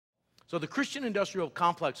So the Christian industrial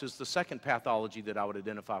complex is the second pathology that I would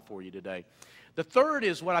identify for you today. The third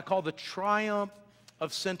is what I call the triumph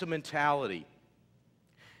of sentimentality.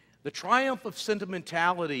 The triumph of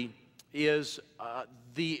sentimentality is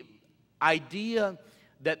the idea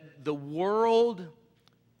that the world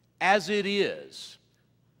as it is,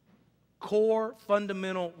 core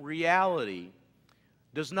fundamental reality,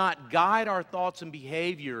 does not guide our thoughts and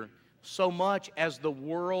behavior so much as the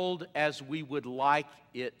world as we would like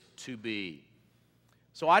it to be.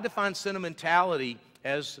 So I define sentimentality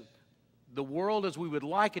as the world as we would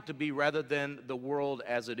like it to be rather than the world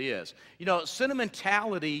as it is. You know,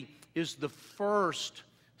 sentimentality is the first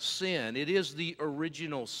sin. It is the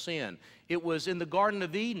original sin. It was in the Garden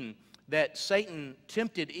of Eden that Satan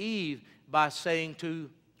tempted Eve by saying to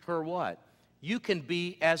her what? You can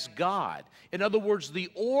be as God. In other words,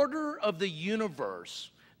 the order of the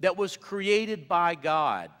universe that was created by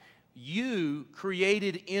God, you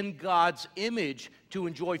created in God's image to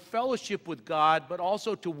enjoy fellowship with God, but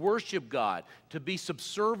also to worship God, to be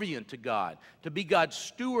subservient to God, to be God's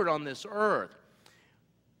steward on this earth.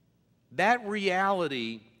 That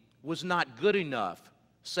reality was not good enough,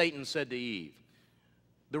 Satan said to Eve.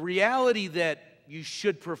 The reality that you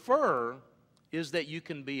should prefer is that you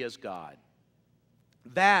can be as God.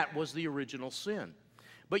 That was the original sin.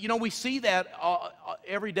 But you know, we see that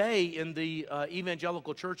every day in the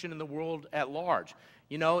evangelical church and in the world at large.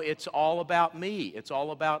 You know, it's all about me. It's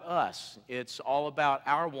all about us. It's all about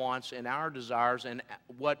our wants and our desires and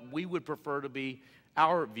what we would prefer to be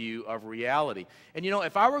our view of reality. And you know,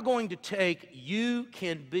 if I were going to take you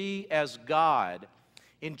can be as God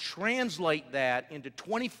and translate that into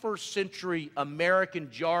 21st century American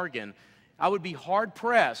jargon, I would be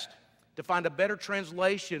hard-pressed to find a better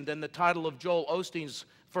translation than the title of Joel Osteen's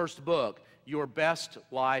first book, Your Best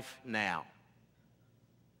Life Now.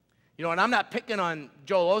 You know, and I'm not picking on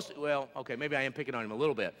Joel Osteen. Well, okay, maybe I am picking on him a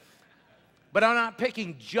little bit. But I'm not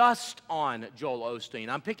picking just on Joel Osteen.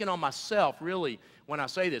 I'm picking on myself, really, when I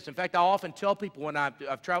say this. In fact, I often tell people when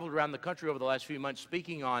I've traveled around the country over the last few months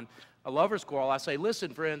speaking on a lover's quarrel, I say,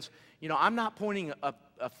 listen, friends, you know, I'm not pointing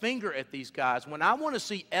a finger at these guys. When I want to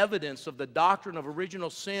see evidence of the doctrine of original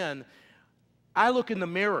sin, I look in the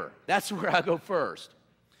mirror. That's where I go first.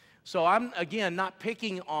 So I'm, again, not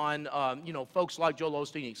picking on, you know, folks like Joel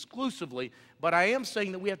Osteen exclusively, but I am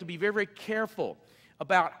saying that we have to be very, very careful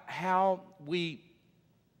about how we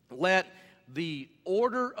let the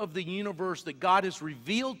order of the universe that God has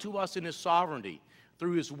revealed to us in His sovereignty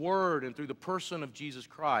through His Word and through the person of Jesus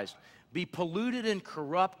Christ be polluted and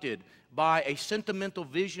corrupted by a sentimental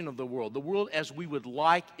vision of the world as we would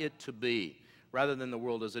like it to be, rather than the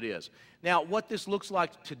world as it is. Now, what this looks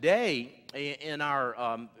like today in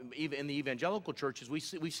our in the evangelical churches,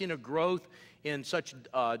 we've seen a growth in such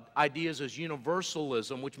ideas as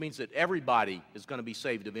universalism, which means that everybody is going to be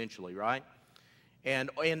saved eventually, right?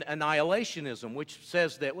 And annihilationism, which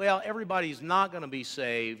says that, well, everybody's not going to be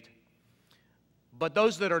saved, but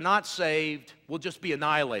those that are not saved will just be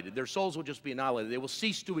annihilated. Their souls will just be annihilated. They will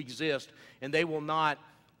cease to exist, and they will not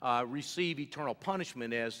receive eternal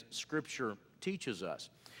punishment as Scripture teaches us.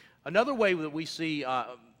 Another way that we see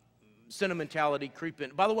sentimentality creep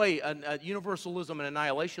in, by the way, universalism and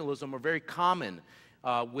annihilationism are very common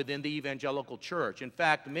within the evangelical church. In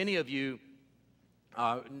fact, many of you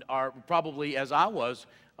are probably, as I was,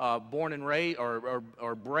 born and raised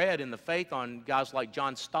or bred in the faith on guys like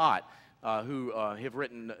John Stott, who has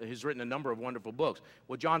written a number of wonderful books.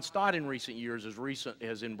 Well, John Stott in recent years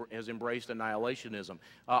has embraced annihilationism.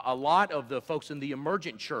 A lot of the folks in the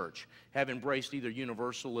emergent church have embraced either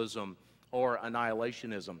universalism or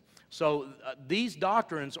annihilationism. So these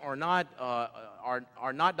doctrines are not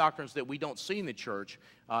doctrines that we don't see in the church.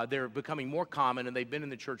 They're becoming more common, and they've been in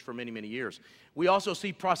the church for many, many years. We also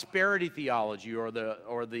see prosperity theology or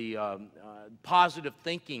the positive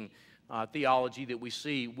thinking theology that we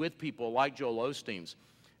see with people like Joel Osteen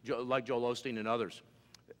and others.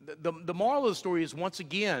 The moral of the story is, once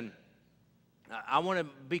again, I want to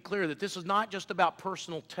be clear that this is not just about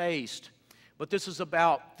personal taste, but this is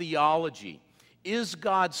about theology. Is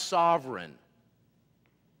God sovereign?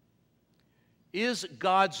 Is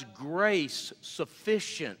God's grace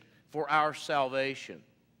sufficient for our salvation?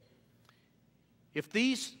 If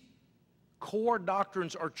these core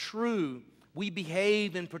doctrines are true, we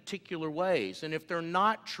behave in particular ways. And if they're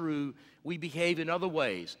not true, we behave in other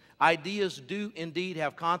ways. Ideas do indeed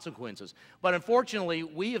have consequences. But unfortunately,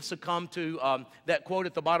 we have succumbed to that quote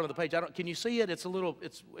at the bottom of the page. Can you see it? It's a little,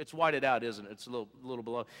 it's whited out, isn't it? It's a little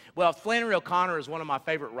below. Well, Flannery O'Connor is one of my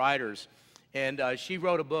favorite writers. And she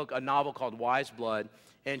wrote a novel called Wise Blood.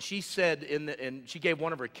 And she said, and she gave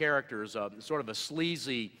one of her characters sort of a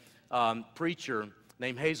sleazy preacher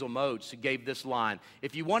named Hazel Motes who gave this line: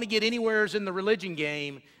 if you want to get anywheres in the religion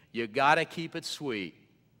game, you got to keep it sweet.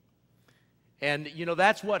 And, you know,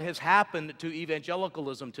 that's what has happened to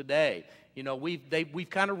evangelicalism today. You know, we've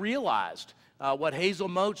kind of realized what Hazel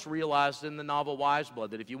Motes realized in the novel Wise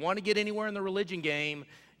Blood, that if you want to get anywhere in the religion game,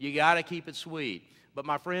 you got to keep it sweet. But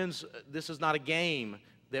my friends, this is not a game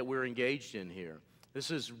that we're engaged in here.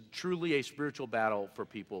 This is truly a spiritual battle for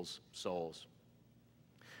people's souls.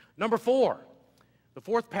 Number 4, the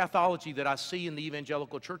fourth pathology that I see in the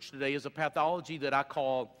evangelical church today is a pathology that I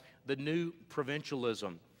call the new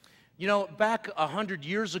provincialism. You know, back 100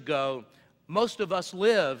 years ago, most of us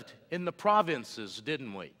lived in the provinces,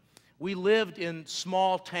 didn't we? We lived in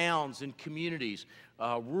small towns and communities,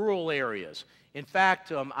 rural areas. In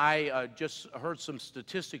fact, I just heard some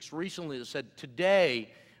statistics recently that said today,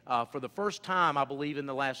 for the first time, I believe in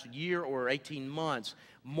the last year or 18 months,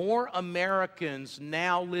 more Americans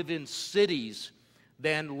now live in cities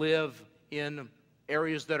than live in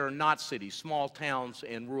areas that are not cities, small towns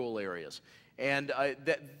and rural areas. And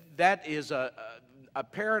that is a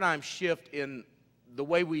paradigm shift in the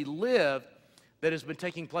way we live that has been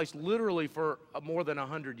taking place literally for more than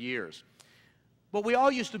 100 years. But we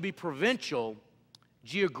all used to be provincial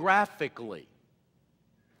geographically.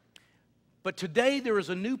 But today there is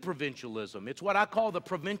a new provincialism. It's what I call the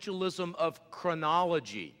provincialism of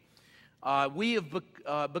chronology. We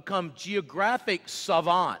have become geographic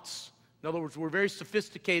savants. In other words, we're very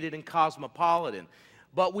sophisticated and cosmopolitan.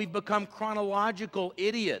 But we've become chronological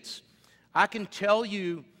idiots. I can tell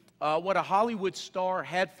you what a Hollywood star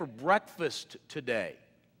had for breakfast today,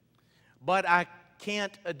 but I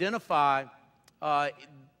can't identify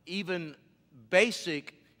even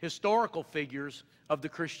basic historical figures of the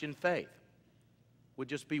Christian faith. Would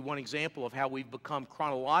just be one example of how we've become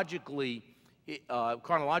chronological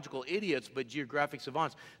idiots, but geographic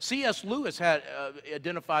savants. C.S. Lewis had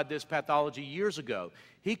identified this pathology years ago.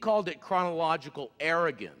 He called it chronological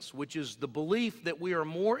arrogance, which is the belief that we are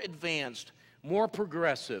more advanced, more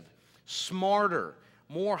progressive, smarter,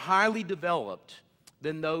 more highly developed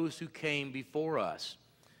than those who came before us.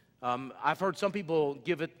 I've heard some people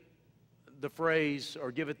give it the phrase,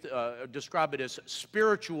 or describe it as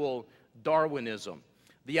spiritual Darwinism.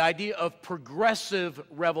 The idea of progressive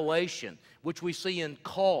revelation, which we see in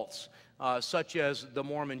cults such as the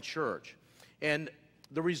Mormon Church. And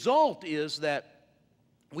the result is that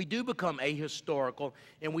we do become ahistorical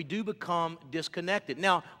and we do become disconnected.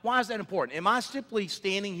 Now, why is that important? Am I simply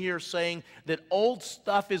standing here saying that old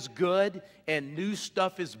stuff is good and new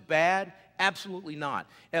stuff is bad? Absolutely not.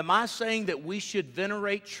 Am I saying that we should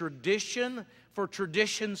venerate tradition for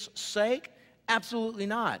tradition's sake? Absolutely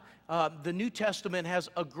not. The New Testament has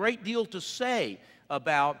a great deal to say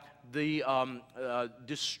about the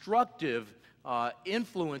destructive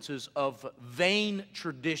influences of vain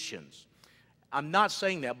traditions. I'm not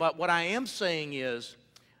saying that, but what I am saying is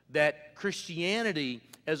that Christianity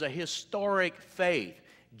is a historic faith.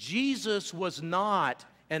 Jesus was not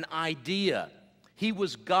an idea. He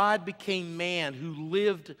was God became man who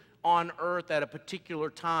lived on earth at a particular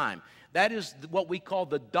time. That is what we call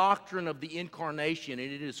the doctrine of the incarnation, and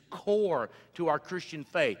it is core to our Christian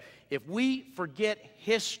faith. If we forget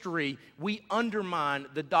history, we undermine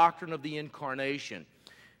the doctrine of the incarnation.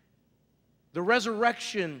 The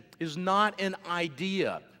resurrection is not an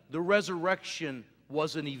idea. The resurrection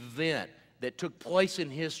was an event that took place in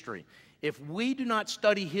history. If we do not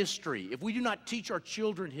study history, if we do not teach our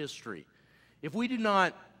children history, if we do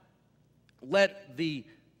not let the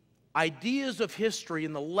ideas of history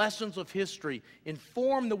and the lessons of history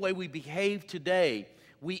inform the way we behave today,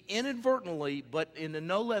 we inadvertently, but in a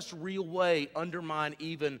no less real way, undermine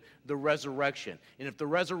even the resurrection. And if the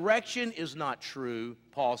resurrection is not true,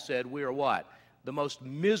 Paul said, we are what? The most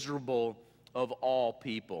miserable of all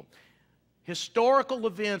people. Historical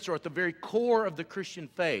events are at the very core of the Christian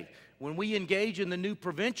faith. When we engage in the new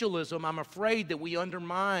provincialism, I'm afraid that we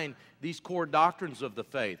undermine these core doctrines of the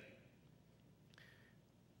faith.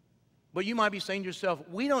 But you might be saying to yourself,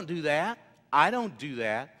 we don't do that. I don't do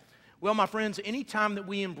that. Well, my friends, anytime that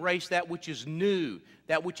we embrace that which is new,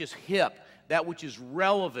 that which is hip, that which is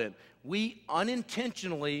relevant, we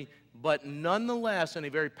unintentionally, but nonetheless in a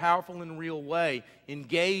very powerful and real way,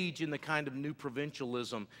 engage in the kind of new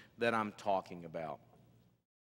provincialism that I'm talking about.